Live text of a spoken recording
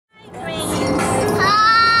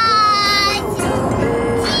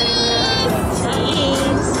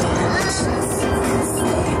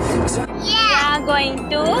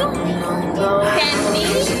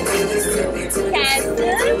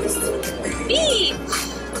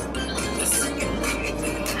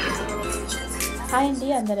Hi అండి,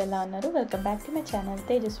 అందరు ఎలా ఉన్నారు? Welcome back to my channel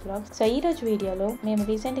Tejusvlogs. So ఈ రోజు వీడియోలో మేము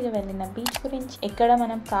రీసెంట్ గా వెళ్ళిన బీచ్ గురించి, ఎక్కడ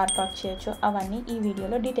మనం కార్ పార్క్ చేయొచ్చు అవన్నీ ఈ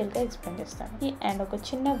వీడియోలో డీటెయిల్ గా ఎక్స్ప్లెయిన్ చేస్తాను. అండ్ ఒక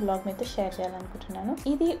చిన్న వ్లాగ్ మీతో షేర్ చేయాలనుకుంటున్నాను.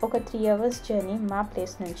 ఇది ఒక 3 hours జర్నీ మా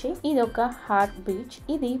ప్లేస్ నుంచి. ఇది ఒక హార్ట్ బీచ్.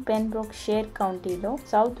 ఇది పెన్బ్రోక్ షేర్ కౌంటీలో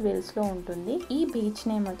సౌత్ వేల్స్ లో ఉంటుంది. ఈ బీచ్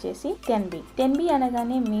నేమ్ వచ్చేసి టెన్బీ. టెన్బీ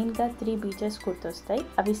అనగానే మెయిన్ గా 3 బీచెస్ గుర్తొస్తాయి.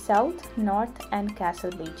 అవి south, north and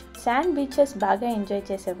castle beach. Sand beaches బాగా ఎంజాయ్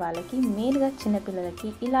చేసే వాళ్ళకి, మెయిన్ గా చిన్న పిల్లలకి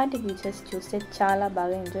ఇలాంటి బీచెస్ చూస్తే చాలా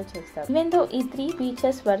బాగా ఎంజాయ్ చేస్తారు. ఈవెన్ దో ఈ 3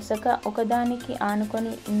 బీచెస్ వరుసగా ఒకదానికి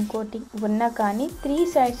ఆనుకొని ఇంకోటి ఉన్నా కానీ 3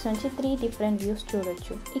 sides నుంచి 3 డిఫరెంట్ వ్యూస్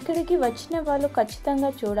చూడొచ్చు. ఇక్కడికి వచ్చిన వాళ్ళు ఖచ్చితంగా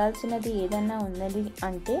చూడాల్సినది ఏదన్నా ఉన్నది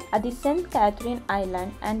అంటే అది సెయింట్ క్యాథరిన్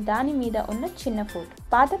ఐలాండ్ అండ్ దాని మీద ఉన్న చిన్న ఫోర్ట్.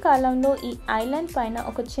 పాతకాలంలో ఈ ఐలాండ్ పైన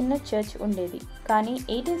ఒక చిన్న చర్చ్ ఉండేది, కానీ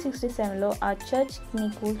 1867లో ఆ చర్చ్ ని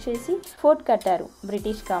కూల్చేసి ఫోర్ట్ కట్టారు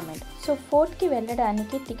బ్రిటిష్ గవర్నమెంట్. సో ఫోర్ట్ కి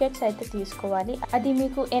వెళ్ళడానికి టికెట్స్ అయితే తీసుకోవాలి. అది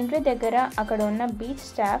మీకు ఎంట్రీ దగ్గర అక్కడ ఉన్న బీచ్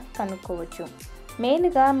స్టాఫ్ కనుక్కోవచ్చు.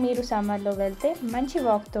 మెయిన్గా మీరు సమ్మర్లో వెళ్తే మంచి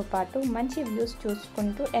వాక్తో పాటు మంచి వ్యూస్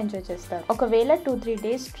చూసుకుంటూ ఎంజాయ్ చేస్తారు. ఒకవేళ 2-3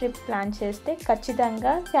 days ట్రిప్ ప్లాన్ చేస్తే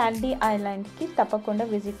ఖచ్చితంగా శాండీ ఐలాండ్కి తప్పకుండా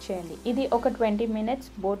విజిట్ చేయండి. ఇది ఒక 20 minutes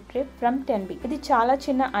బోట్ ట్రిప్ ఫ్రమ్ టెన్బీ. ఇది చాలా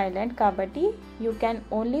చిన్న ఐలాండ్ కాబట్టి you can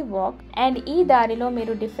only walk. And ఈ దారిలో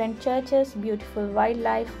మీరు different churches, beautiful wild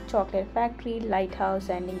life, chocolate factory, light house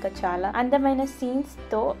and ఇంకా చాలా అందమైన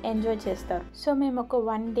సీన్స్తో ఎంజాయ్ చేస్తారు. సో మేము ఒక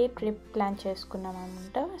 1 day ట్రిప్ ప్లాన్ చేసుకున్నాం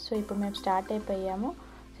అనమాట. సో ఇప్పుడు మేము స్టార్ట్ అయిపోయాము.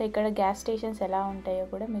 సో ఇక్కడ గ్యాస్ స్టేషన్స్ ఎలా ఉంటాయో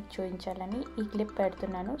కూడా మీకు చూపించాలని ఈ క్లిప్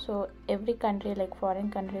పెడుతున్నాను. So every country like foreign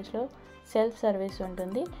కంట్రీస్లో సెల్ఫ్ సర్వీస్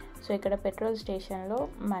ఉంటుంది. సో ఇక్కడ పెట్రోల్ స్టేషన్లో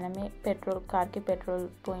మనమే కార్కి పెట్రోల్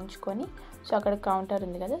పోయించుకొని, సో అక్కడ కౌంటర్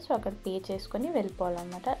ఉంది కదా, సో అక్కడ పే చేసుకొని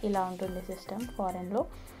వెళ్ళిపోవాలన్నమాట. ఇలా ఉంటుంది సిస్టమ్ ఫారెన్లో.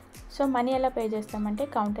 సో మనీ ఎలా పే చేస్తామంటే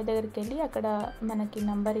కౌంటర్ దగ్గరికి వెళ్ళి అక్కడ మనకి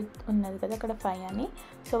నంబర్ ఉన్నది కదా అక్కడ 5 అని,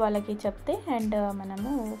 సో వాళ్ళకి చెప్తే అండ్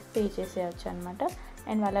మనము పే చేసేయచ్చు అనమాట.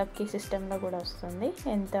 అండ్ వాళ్ళకి సిస్టంలో కూడా వస్తుంది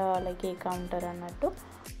ఎంత లైక్ ఏ కౌంటర్ అన్నట్టు.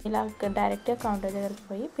 ఇలా డైరెక్ట్గా కౌంటర్ దగ్గరికి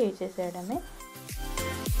పోయి పే చేసేయడమే.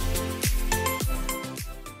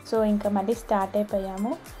 సో ఇంకా మళ్ళీ స్టార్ట్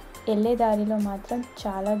అయిపోయాము. వెళ్ళే దారిలో మాత్రం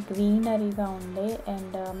చాలా గ్రీనరీగా ఉండే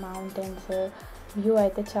అండ్ మౌంటైన్స్ వ్యూ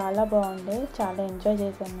అయితే చాలా బాగుండే. చాలా ఎంజాయ్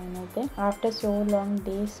చేశాను నేనైతే. ఆఫ్టర్ సో లాంగ్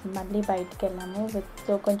డేస్ మళ్ళీ బయటికి వెళ్ళాము.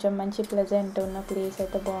 సో కొంచెం మంచి ప్లెజెంట్ ఉన్న ప్లేస్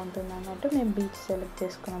అయితే బాగుంటుంది అన్నట్టు మేము బీచ్ సెలెక్ట్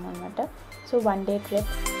చేసుకున్నాం అనమాట. So 1 day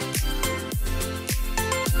trip.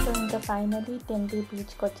 సో ఇంకా ఫైనలీ టెన్బీ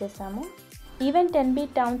బీచ్కి వచ్చేసాము. ఈవెన్ టెన్బీ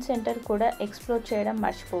టౌన్ సెంటర్ కూడా ఎక్స్ప్లోర్ చేయడం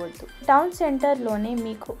మర్చిపోవద్దు. టౌన్ సెంటర్లోనే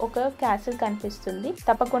మీకు ఒక క్యాసిల్ కనిపిస్తుంది,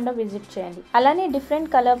 తప్పకుండా విజిట్ చేయండి. అలానే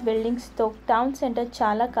డిఫరెంట్ కలర్ బిల్డింగ్స్తో టౌన్ సెంటర్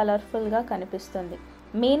చాలా కలర్ఫుల్గా కనిపిస్తుంది.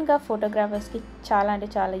 మెయిన్గా ఫోటోగ్రాఫర్స్కి చాలా అంటే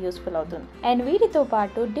చాలా యూస్ఫుల్ అవుతుంది. అండ్ వీటితో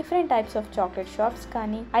పాటు different types of chocolate shops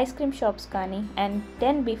కానీ, ఐస్ క్రీమ్ షాప్స్ కానీ and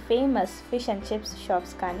టెన్బీ famous fish and chips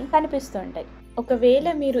shops కానీ కనిపిస్తుంటాయి. ఒకవేళ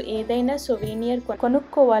మీరు ఏదైనా సొవీనియర్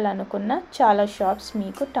కొనుక్కోవాలనుకున్న చాలా షాప్స్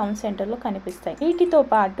మీకు టౌన్ సెంటర్లో కనిపిస్తాయి. వీటితో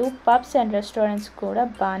పాటు పబ్స్ అండ్ రెస్టారెంట్స్ కూడా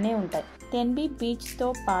బాగానే ఉంటాయి. టెన్బీ బీచ్తో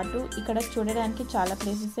పాటు ఇక్కడ చూడడానికి చాలా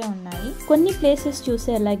ప్లేసెసే ఉన్నాయి. కొన్ని ప్లేసెస్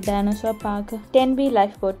చూసే like dinosaur park, టెన్బీ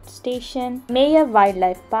life boat station, mayor wild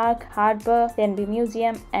life park, harbour, టెన్బీ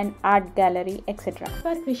museum and art gallery etcetera.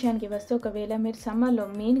 Park విషయానికి వస్తే ఒకవేళ మీరు సమ్మర్లో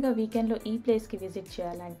మెయిన్గా వీకెండ్లో ఈ ప్లేస్కి విజిట్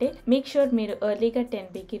చేయాలంటే మేక్ షూర్ మీరు ఎర్లీగా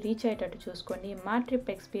టెన్బీకి రీచ్ అయ్యేటట్టు చూసుకోండి. మా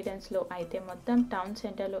ట్రిప్ ఎక్స్పీరియన్స్లో అయితే మొత్తం టౌన్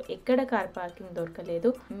సెంటర్లో ఎక్కడ కార్ పార్కింగ్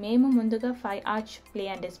దొరకలేదు. మేము ముందుగా 5 arch play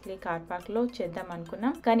and display car పార్క్లో చేద్దాం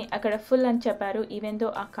అనుకున్నాం, కానీ అక్కడ ఫుల్ అని చెప్పారు. ఈవెన్ దో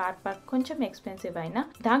ఆ కార్ పార్క్ కొంచెం ఎక్స్పెన్సివ్ అయినా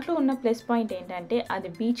దాంట్లో ఉన్న ప్లస్ పాయింట్ ఏంటంటే అది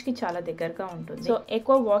బీచ్ కి చాలా దగ్గరగా ఉంటుంది. సో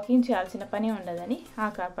ఎక్కువ వాకింగ్ చేయాల్సిన పని ఉండదని ఆ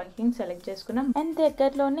కార్ పార్కింగ్ సెలెక్ట్ చేసుకున్నాం. అండ్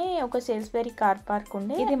దగ్గరలోనే ఒక సేల్స్బెరీ కార్ పార్క్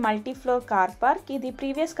ఉండే. ఇది మల్టీ ఫ్లోర్ కార్ పార్క్. ఇది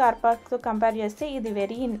ప్రీవియస్ కార్ పార్క్ తో కంపేర్ చేస్తే ఇది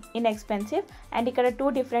వెరీ ఇన్ఎక్స్పెన్సివ్. అండ్ ఇక్కడ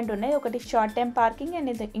 2 డిఫరెంట్ ఉన్నాయి. ఒకటి షార్ట్ టైం పార్కింగ్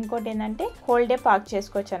అండ్ ఇంకోటి ఏంటంటే హోల్ డే పార్క్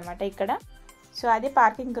చేసుకోవచ్చు అనమాట ఇక్కడ. సో అది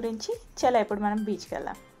పార్కింగ్ గురించి. చలో ఇప్పుడు మనం బీచ్కి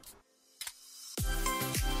వెళ్దాం.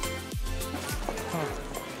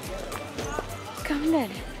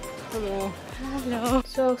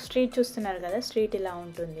 సో స్ట్రీట్ చూస్తున్నారు కదా, స్ట్రీట్ ఇలా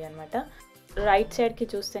ఉంటుంది అనమాట. రైట్ సైడ్కి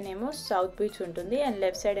చూస్తేనేమో సౌత్ బీచ్ ఉంటుంది అండ్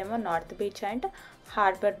లెఫ్ట్ సైడ్ ఏమో north beach and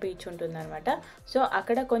harbour beach ఉంటుంది అనమాట. సో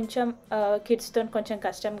అక్కడ కొంచెం కిడ్స్తో కొంచెం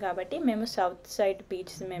కష్టం కాబట్టి మేము సౌత్ సైడ్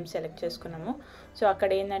బీచ్ మేము సెలెక్ట్ చేసుకున్నాము. సో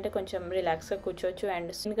అక్కడ ఏంటంటే కొంచెం రిలాక్స్గా కూర్చోవచ్చు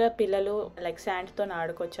అండ్ ఇంకా పిల్లలు లైక్ శాండ్తో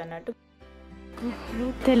ఆడుకోవచ్చు అన్నట్టు.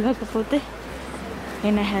 తెలియకపోతే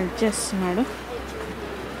నేను హెల్ప్ చేస్తున్నాడు.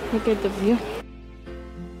 Look at the view.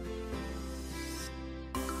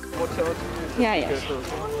 Yeah.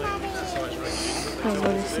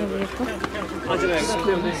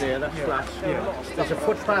 There's a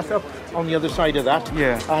footpath up on the other side of that.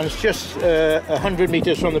 Yeah. And it's just 100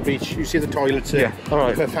 metres from the beach. You see the toilets there. Yeah. All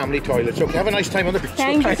right. For family toilets. Okay, have a nice time on the beach.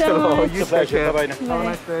 Thank you so much. It's a pleasure. Bye-bye now. Have a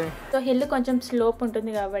nice day. So hill కొంచెం slope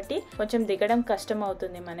ఉంటుంది కాబట్టి కొంచెం దిగడం కష్టం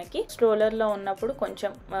అవుతుంది మనకి. Stroller లో ఉన్నప్పుడు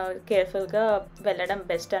కొంచెం కేర్ఫుల్ గా వెళ్ళడం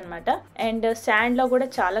బెస్ట్ అన్నమాట. అండ్ శాండ్ లో కూడా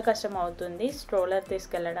చాలా కష్టం అవుతుంది స్ట్రోలర్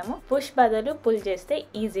తీసుకెళ్లడము. పుష్ బదులు పుల్ చేస్తే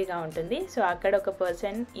ఈజీగా ఉంటుంది. సో అక్కడ ఒక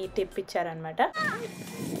పర్సన్ ఈ టిప్ ఇచ్చారనమాట.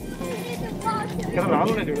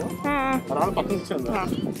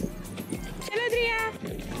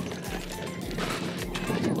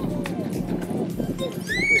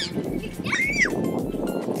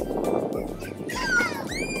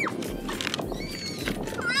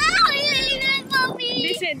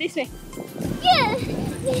 This way.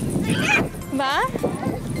 బా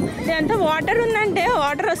ఇదంతా వాటర్ ఉందంటే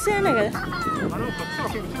వాటర్ వస్తాయనే కదా.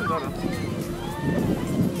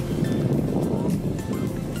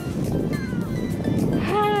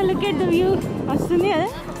 లుక్ ఎట్ ద వ్యూ వస్తుంది కదా.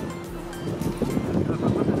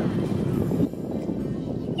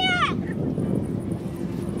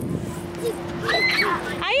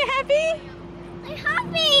 Are you happy? I'm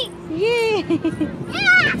happy. Yeah.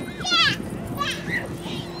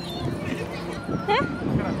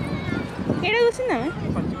 ఎక్కడ కూర్చున్నా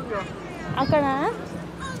అక్కడ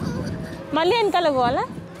మళ్ళీ వెనకాల పోవాలా?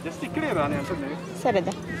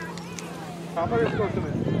 సరేదా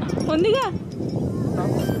ఉందిగా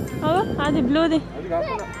అది బ్లూది.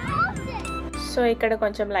 సో ఇక్కడ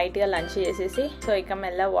కొంచెం లైట్గా లంచ్ చేసేసి సో ఇక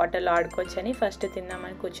మెల్ల వాటర్లో ఆడుకోవచ్చని ఫస్ట్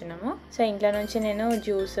తిందామని కూర్చున్నాము. సో ఇంట్లో నుంచి నేను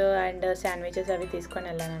జ్యూస్ అండ్ శాండ్విచెస్ అవి తీసుకొని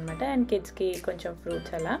వెళ్ళాను అనమాట. అండ్ కిడ్స్కి కొంచెం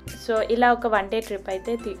ఫ్రూట్స్ అలా. సో ఇలా ఒక 1 డే ట్రిప్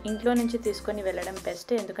అయితే ఇంట్లో నుంచి తీసుకొని వెళ్ళడం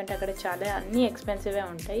బెస్ట్. ఎందుకంటే అక్కడ చాలా అన్ని ఎక్స్పెన్సివే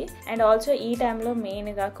ఉంటాయి. అండ్ ఆల్సో ఈ టైంలో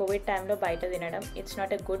మెయిన్గా కోవిడ్ టైంలో బయట తినడం it's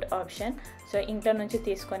not a good option. So ఇంట్లో నుంచి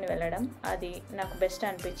తీసుకొని వెళ్ళడం అది నాకు బెస్ట్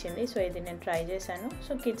అనిపించింది. సో ఇది నేను ట్రై చేశాను.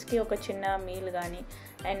 సో కిడ్స్కి ఒక చిన్న మీల్ కానీ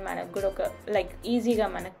అండ్ మనకు కూడా ఒక లైక్ ఈజీగా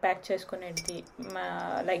మనకు ప్యాక్ చేసుకునేది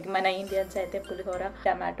లైక్ మన ఇండియన్స్ అయితే పులిహోర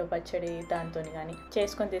టమాటో పచ్చడి దాంతో కానీ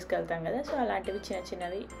చేసుకొని తీసుకెళ్తాం కదా. సో అలాంటివి చిన్న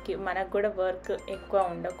చిన్నవి మనకు కూడా వర్క్ ఎక్కువ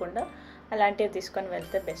ఉండకుండా అలాంటివి తీసుకొని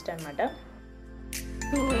వెళ్తే బెస్ట్ అనమాట.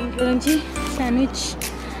 ఇంట్లో నుంచి శాండ్విచ్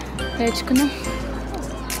తెచ్చుకున్నాం.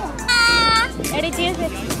 రెడీ చేసి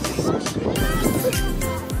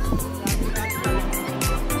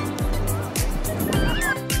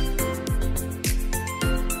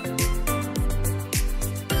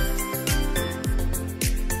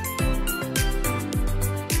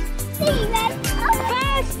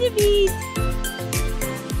the beach.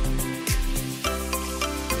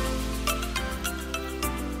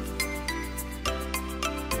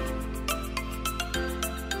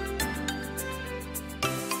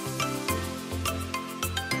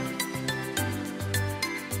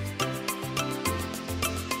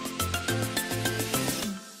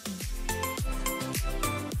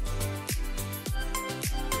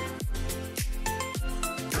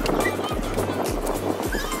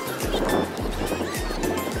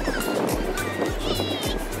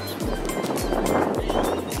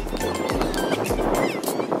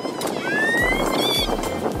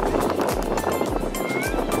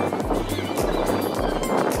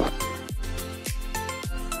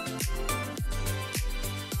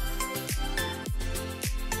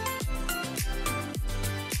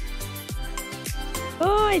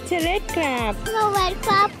 Oh, it's a red crab. No red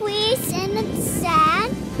crab, please, in the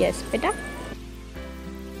sand. Yes, beta.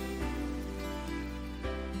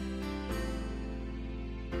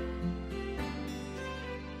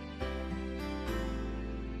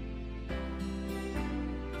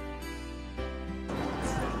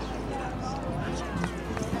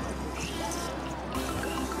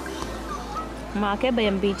 మాకే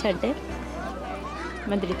భయం బీచ్ అంటే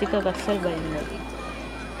మా ధృతికకు అస్సలు భయం లేదు.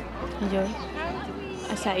 జో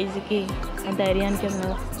ఆ సైజుకి ఆ ధైర్యానికి ఏమైనా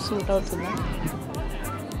సూట్ అవుతుందా?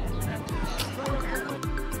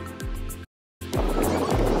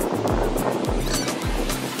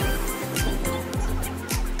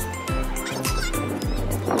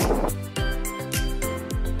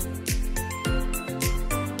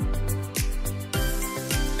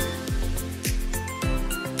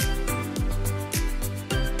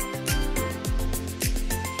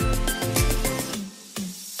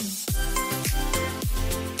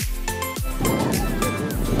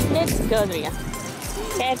 Let's go, Ria.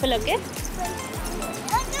 Careful, okay?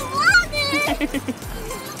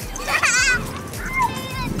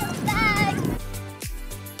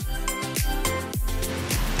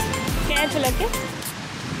 Careful, okay?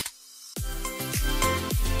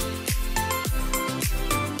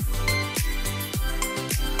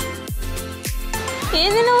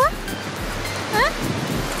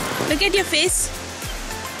 face.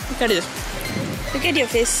 Look at your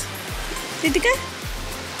face. Ritika?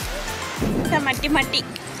 Matti matti.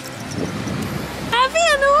 Happy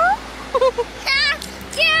anu?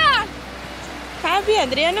 Yeah. Happy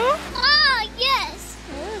Adriano? Oh, yes.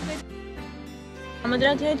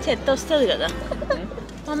 సముద్రానికి చెత్త వస్తుంది కదా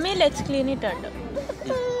మమ్మీ లెట్స్ క్లీన్ ఇట్ అంట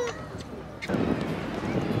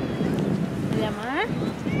అమ్మా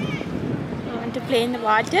want to play in the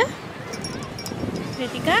water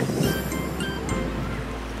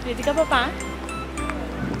Ritika పాపా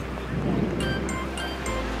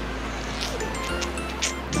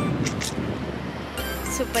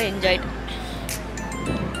super enjoyed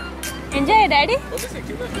enjoy daddy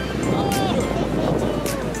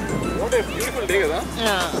What a beautiful day, కదా?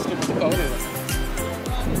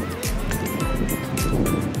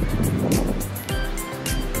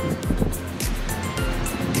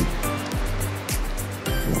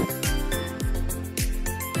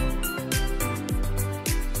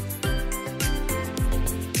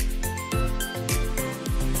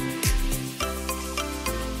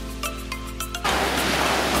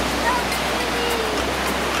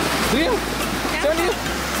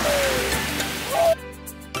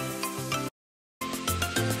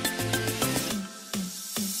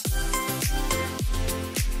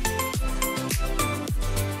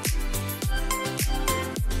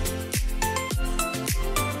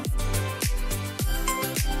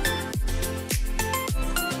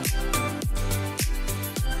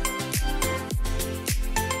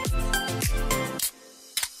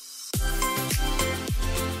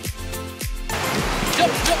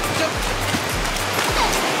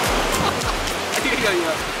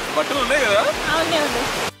 బట్టలు ఉన్నాయి కదా అవునే ఉంది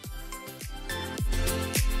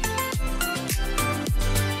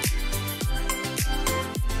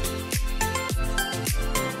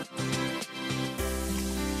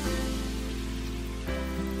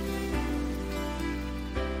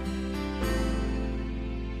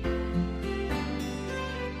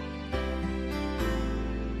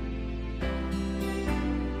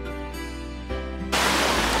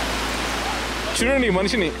చూడండి ఈ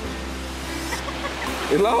మనిషిని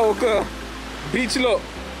ఇలా ఒక బీచ్లో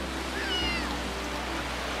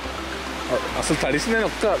అసలు తడిసి నేను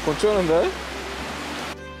కొంచెం ఉందా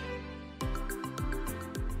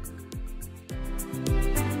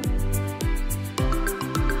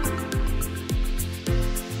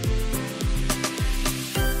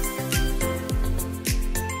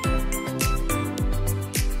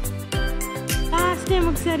లాస్ట్ టైం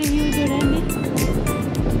ఒకసారి వ్యూ చూడండి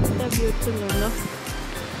ఎంత బ్యూటిఫుల్ ఉందో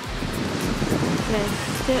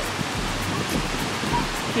జస్ట్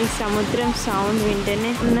ఈ సముద్రం సౌండ్ వింటేనే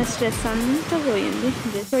ఉన్న స్ట్రెస్ అంతా పోయింది.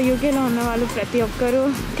 సో యూకేలో ఉన్న వాళ్ళు ప్రతి ఒక్కరూ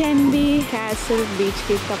టెన్బీ క్యాసిల్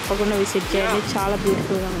బీచ్కి తప్పకుండా విజిట్ చేయండి. చాలా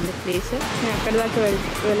బ్యూటిఫుల్గా ఉంది ప్లేస్. నేను అక్కడి దాకా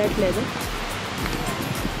వెళ్ళట్లేదు,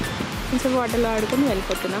 కొంచెం వాటర్లో ఆడుకొని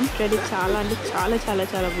వెళ్ళిపోతున్నాం. రెడీ చాలా అంటే చాలా చాలా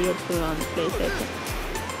చాలా బ్యూటిఫుల్గా ఉంది ప్లేస్ అయితే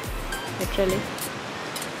లిటరలీ.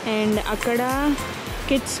 అండ్ అక్కడ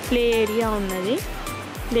కిడ్స్ ప్లే ఏరియా ఉన్నది,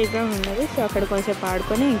 ప్లే గ్రౌండ్ ఉన్నది. సో అక్కడ కొంచెం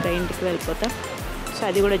ఆడుకొని ఇంకా ఇంటికి వెళ్ళిపోతాం. సో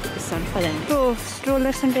అది కూడా చూపిస్తాను పదండి. సో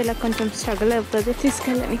స్ట్రోలర్స్ అంటే ఇలా కొంచెం స్ట్రగుల్ అవుతుంది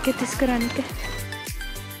తీసుకురానికి.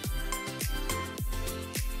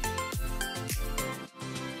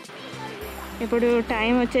 ఇప్పుడు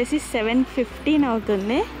టైం వచ్చేసి 7:15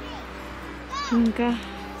 అవుతుంది. ఇంకా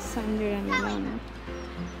సన్ చూడండి ఎలా ఉంది,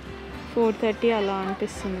 4:30 అలా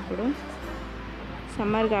అనిపిస్తుంది. ఇప్పుడు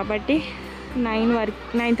సమ్మర్ కాబట్టి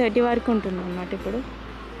 9:30 వరకు ఉంటుంది అన్నమాట ఇప్పుడు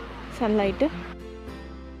సన్లైట్.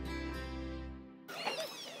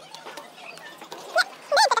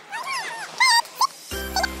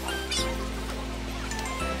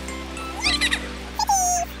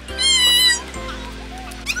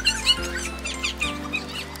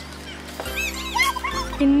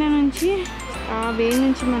 కింద నుంచి ఆ వే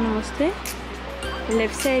నుంచి మనం వస్తే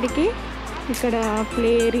లెఫ్ట్ సైడ్కి ఇక్కడ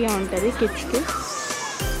ప్లే ఏరియా ఉంటుంది కిడ్స్కి.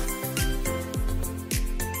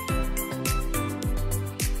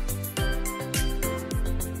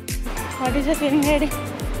 What is your feeling, Daddy?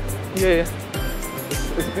 Yeah.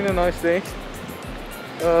 It's been a nice day.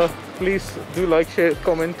 Please do like, share,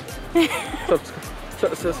 comment,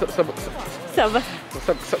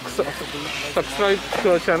 subscribe to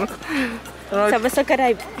our channel.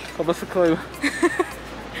 Subscribe.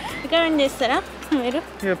 Recommend చేస్తారా మీరు?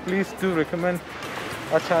 Yeah, please do recommend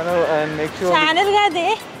our channel and make sure. Channel కాదే,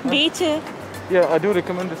 beach. Yeah, I do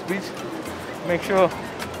recommend this beach. Make sure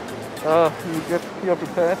you're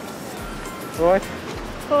prepared. Right?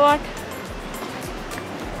 For what?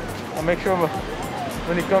 And make sure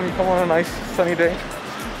when you come on a nice sunny day.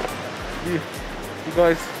 You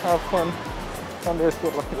guys have fun. And let's go.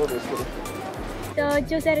 So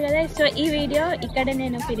చూసారు కదా, so ఈ video ఇక్కడే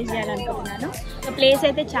నేను finish చేయాలనుకుంటున్నాను. So place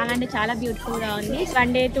అయితే చాలా అంటే చాలా బ్యూటిఫుల్గా ఉంది.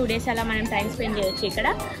 1 day 2 days అలా మనం టైం స్పెండ్ చేయొచ్చు ఇక్కడ.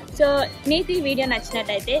 సో మీకు ఈ వీడియో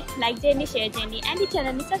నచ్చినట్టయితే లైక్ చేయండి, షేర్ చేయండి అండ్ ఈ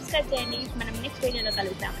ఛానల్ని సబ్స్క్రైబ్ చేయండి. మనం నెక్స్ట్ వీడియోలో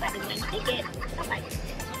కలుద్దాం. బాయ్.